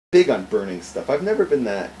big on burning stuff. I've never been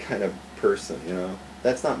that kind of person, you know.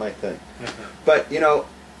 That's not my thing. But, you know,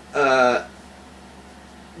 the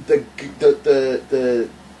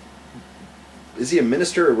is he a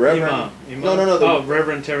minister or reverend? Imam. No.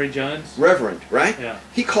 Reverend Terry Jones? Reverend, right? Yeah.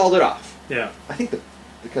 He called it off. Yeah. I think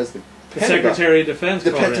because the Secretary of Defense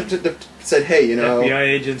said, hey, you know... FBI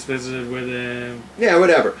agents visited with him. Yeah,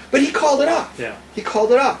 whatever. But he called it off. Yeah. He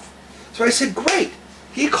called it off. So I said, great.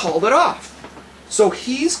 He called it off. So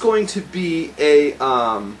he's going to be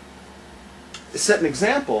set an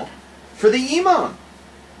example for the imam.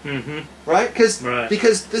 Right?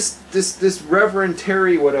 Because this Reverend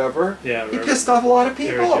Terry whatever, he pissed off a lot of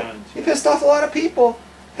people. He pissed off a lot of people,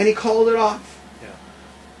 and he called it off.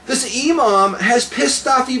 This imam has pissed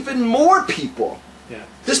off even more people.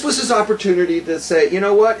 This was his opportunity to say, you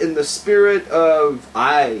know what, in the spirit of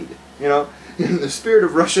Eid, you know, in the spirit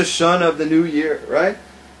of Rosh Hashanah of the New Year, right?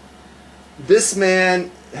 This man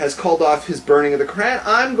has called off his burning of the Quran.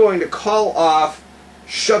 I'm going to call off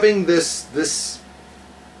shoving this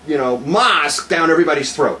you know, mosque down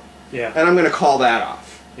everybody's throat. And I'm going to call that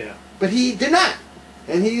off. But he did not.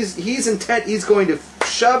 And he's intent. He's going to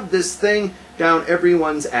shove this thing down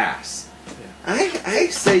everyone's ass. I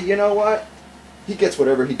say, you know what? He gets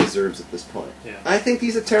whatever he deserves at this point. I think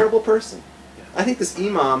he's a terrible person. I think this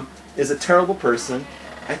imam is a terrible person.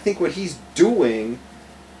 I think what he's doing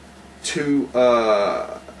to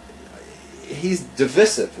he's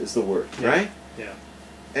divisive is the word, right?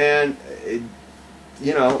 And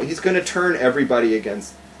you know, he's going to turn everybody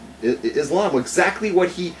against Islam. Exactly what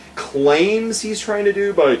he claims he's trying to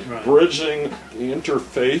do by bridging the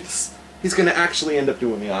interfaiths, he's going to actually end up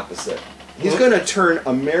doing the opposite. He's going to turn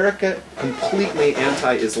America completely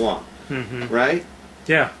anti-Islam, right?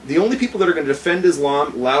 The only people that are going to defend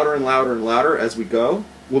Islam louder and louder and louder as we go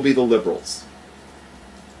will be the liberals.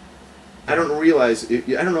 I don't know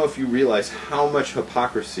if you realize how much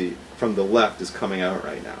hypocrisy from the left is coming out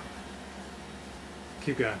right now.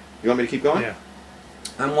 Keep going. You want me to keep going? Yeah.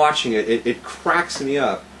 I'm watching it. It cracks me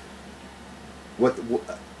up what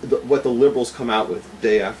the liberals come out with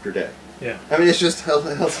day after day. I mean, it's just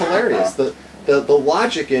it's hilarious. The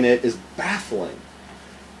logic in it is baffling.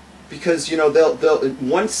 Because, you know, they'll in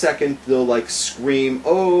 1 second they'll like scream,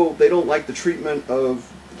 oh, they don't like the treatment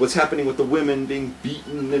of what's happening with the women being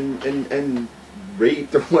beaten and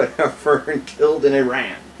raped or whatever and killed in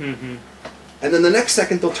Iran. And then the next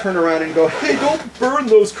second they'll turn around and go, hey, don't burn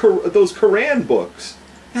those Quran books.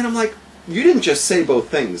 And I'm like, you didn't just say both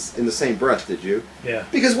things in the same breath, did you?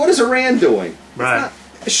 Because what is Iran doing? It's not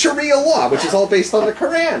Sharia law, which is all based on the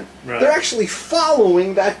Quran. They're actually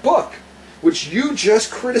following that book, which you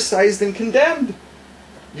just criticized and condemned.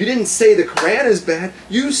 You didn't say the Quran is bad.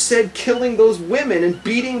 You said killing those women and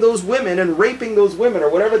beating those women and raping those women or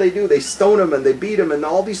whatever they do. They stone them and they beat them and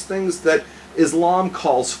all these things that Islam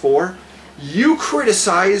calls for. You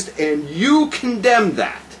criticized and you condemned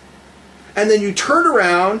that. And then you turned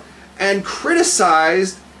around and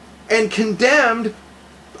criticized and condemned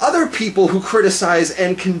other people who criticize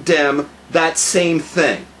and condemn that same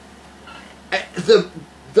thing. The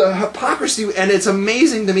hypocrisy, and it's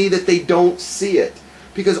amazing to me that they don't see it.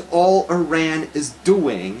 Because all Iran is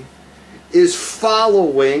doing is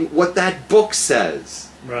following what that book says.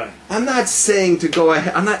 I'm not saying to go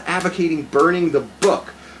ahead, I'm not advocating burning the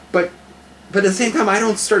book, but at the same time I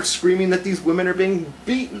don't start screaming that these women are being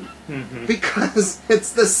beaten. Because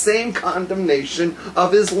it's the same condemnation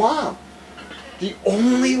of Islam. The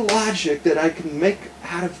only logic that I can make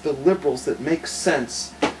out of the liberals that makes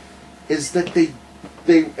sense is that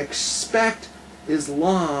they expect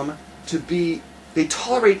Islam to be, they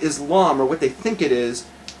tolerate Islam, or what they think it is,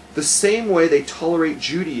 the same way they tolerate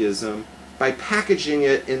Judaism by packaging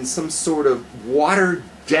it in some sort of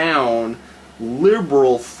watered-down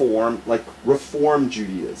liberal form, like Reform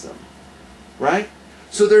Judaism. Right?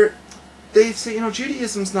 So they say, you know,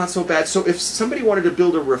 Judaism's not so bad, so if somebody wanted to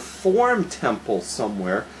build a Reform temple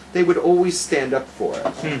somewhere, they would always stand up for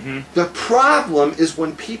it. The problem is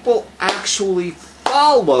when people actually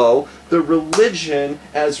follow the religion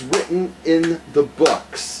as written in the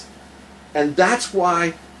books. And that's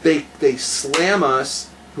why they slam us,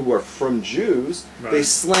 who are from Jews, they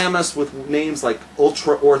slam us with names like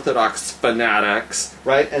ultra-Orthodox fanatics,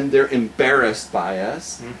 right? And they're embarrassed by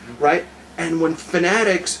us, right? And when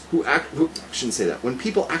fanatics I shouldn't say that, when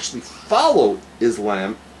people actually follow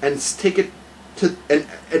Islam and take it to,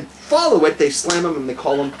 and follow it, they slam them and they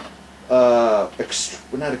call them, not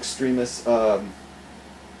extremists,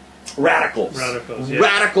 radicals.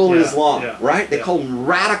 Radical Islam, right? They call them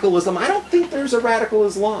radical Islam. I don't think there's a radical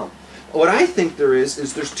Islam. What I think there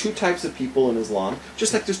is there's two types of people in Islam,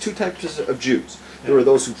 just like there's two types of Jews. There are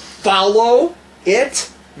those who follow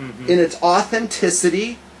it in its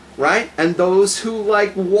authenticity, right? And those who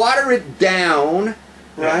like water it down,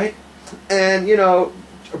 right? And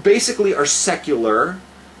basically are secular,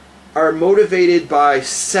 are motivated by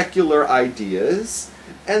secular ideas,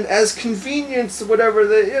 and as convenience, whatever,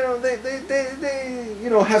 they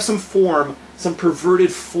have some form, some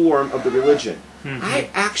perverted form of the religion. I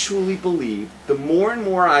actually believe the more and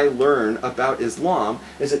more I learn about Islam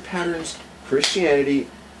is it patterns Christianity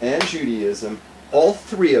and Judaism. All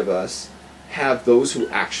three of us have those who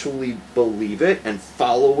actually believe it and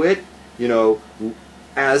follow it,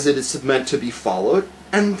 as it is meant to be followed,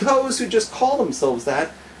 and those who just call themselves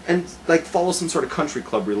that and like follow some sort of country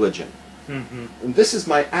club religion. And this is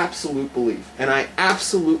my absolute belief. And I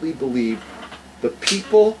absolutely believe the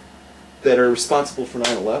people that are responsible for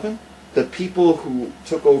 9/11, the people who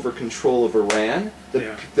took over control of Iran,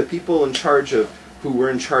 the people who were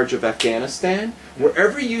in charge of Afghanistan,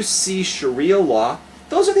 wherever you see Sharia law,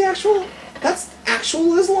 that's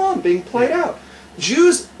actual Islam being played out.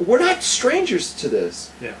 Jews, we're not strangers to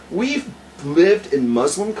this. We've lived in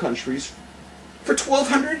Muslim countries for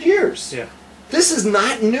 1,200 years. This is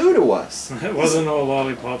not new to us. It wasn't all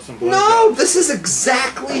lollipops and blowjobs. No, this is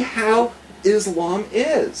exactly how Islam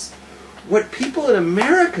is. What people in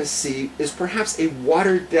America see is perhaps a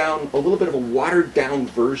little bit of a watered down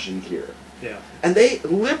version here. And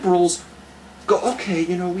liberals go, okay,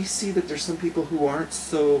 we see that there's some people who aren't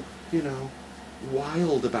so,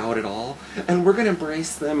 wild about it all, and we're going to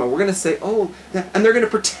embrace them, and we're going to say, and they're going to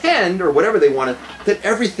pretend, or whatever they want, that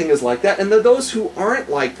everything is like that, and that those who aren't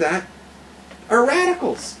like that are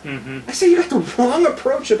radicals. I say, you got the wrong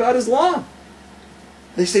approach about Islam.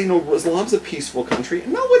 They say, Islam's a peaceful country.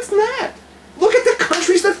 No, it's not. Look at the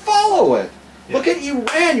countries that follow it. Look at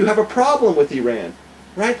Iran. You have a problem with Iran,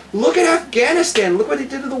 right? Look at Afghanistan. Look what they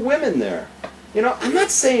did to the women there. I'm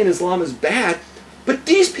not saying Islam is bad, but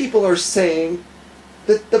these people are saying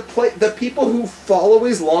that the people who follow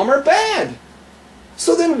Islam are bad.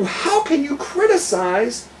 So then how can you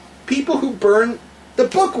criticize people who burn the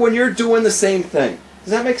book when you're doing the same thing?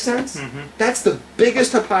 Does that make sense? That's the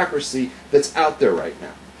biggest hypocrisy that's out there right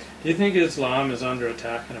now. Do you think Islam is under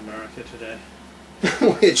attack in America today?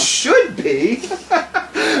 Well, it should be.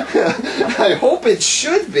 I hope it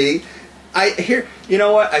should be. You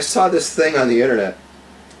know what? I saw this thing on the internet.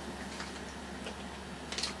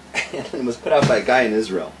 It was put out by a guy in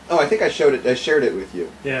Israel. Oh, I think I shared it with you.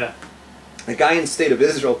 Yeah. A guy in the state of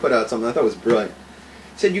Israel put out something I thought was brilliant.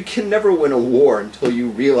 He said, you can never win a war until you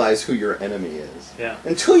realize who your enemy is. Yeah.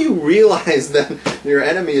 Until you realize that your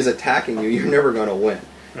enemy is attacking you, you're never going to win.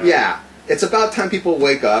 Right. Yeah. It's about time people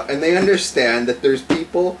wake up and they understand that there's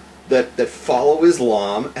people that follow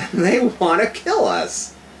Islam and they want to kill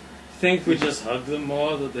us. Think we just hug them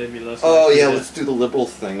more, that they'd be less... Oh yeah, let's do the liberal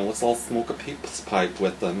thing and let's all smoke a people's pipe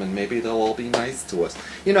with them and maybe they'll all be nice to us.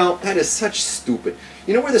 That is such stupid.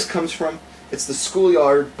 You know where this comes from? It's the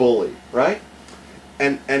schoolyard bully, right?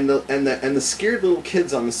 And the scared little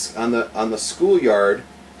kids on the schoolyard,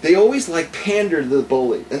 they always pander to the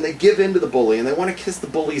bully and they give in to the bully and they want to kiss the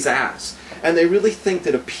bully's ass. And they really think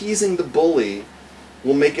that appeasing the bully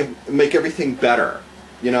will make everything better,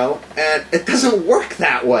 And it doesn't work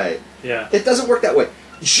that way. Yeah. It doesn't work that way.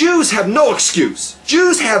 Jews have no excuse.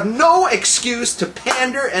 Jews have no excuse to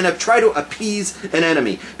pander and to try to appease an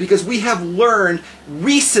enemy, because we have learned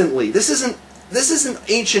recently. This isn't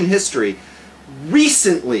ancient history.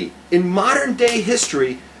 Recently, in modern day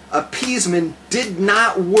history, appeasement did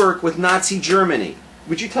not work with Nazi Germany.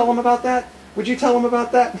 Would you tell them about that?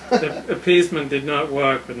 The appeasement did not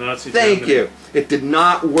work with Nazi Germany. Thank you. It did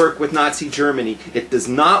not work with Nazi Germany. It does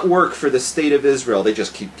not work for the state of Israel. They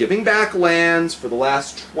just keep giving back lands for the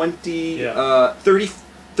last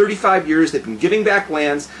 35 years. They've been giving back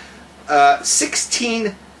lands.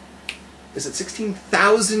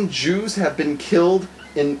 16,000 Jews have been killed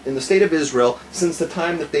in the state of Israel since the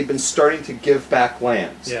time that they've been starting to give back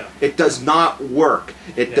lands. Yeah. It does not work.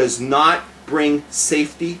 It does not bring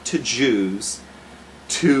safety to Jews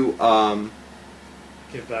to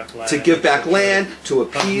give back land, to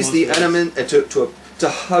appease the enemy, to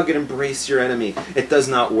hug and embrace your enemy. It does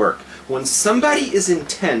not work. When somebody is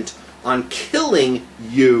intent on killing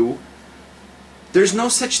you, there's no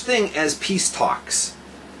such thing as peace talks.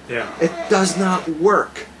 Yeah. It does not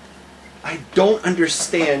work. I don't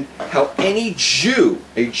understand how any Jew,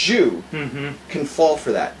 can fall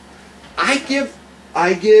for that. I give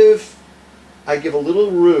a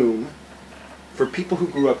little room for people who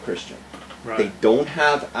grew up Christian. Right. They don't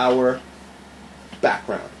have our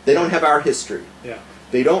background. They don't have our history. Yeah.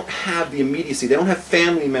 They don't have the immediacy. They don't have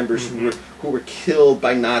family members who were killed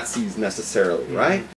by Nazis necessarily, right?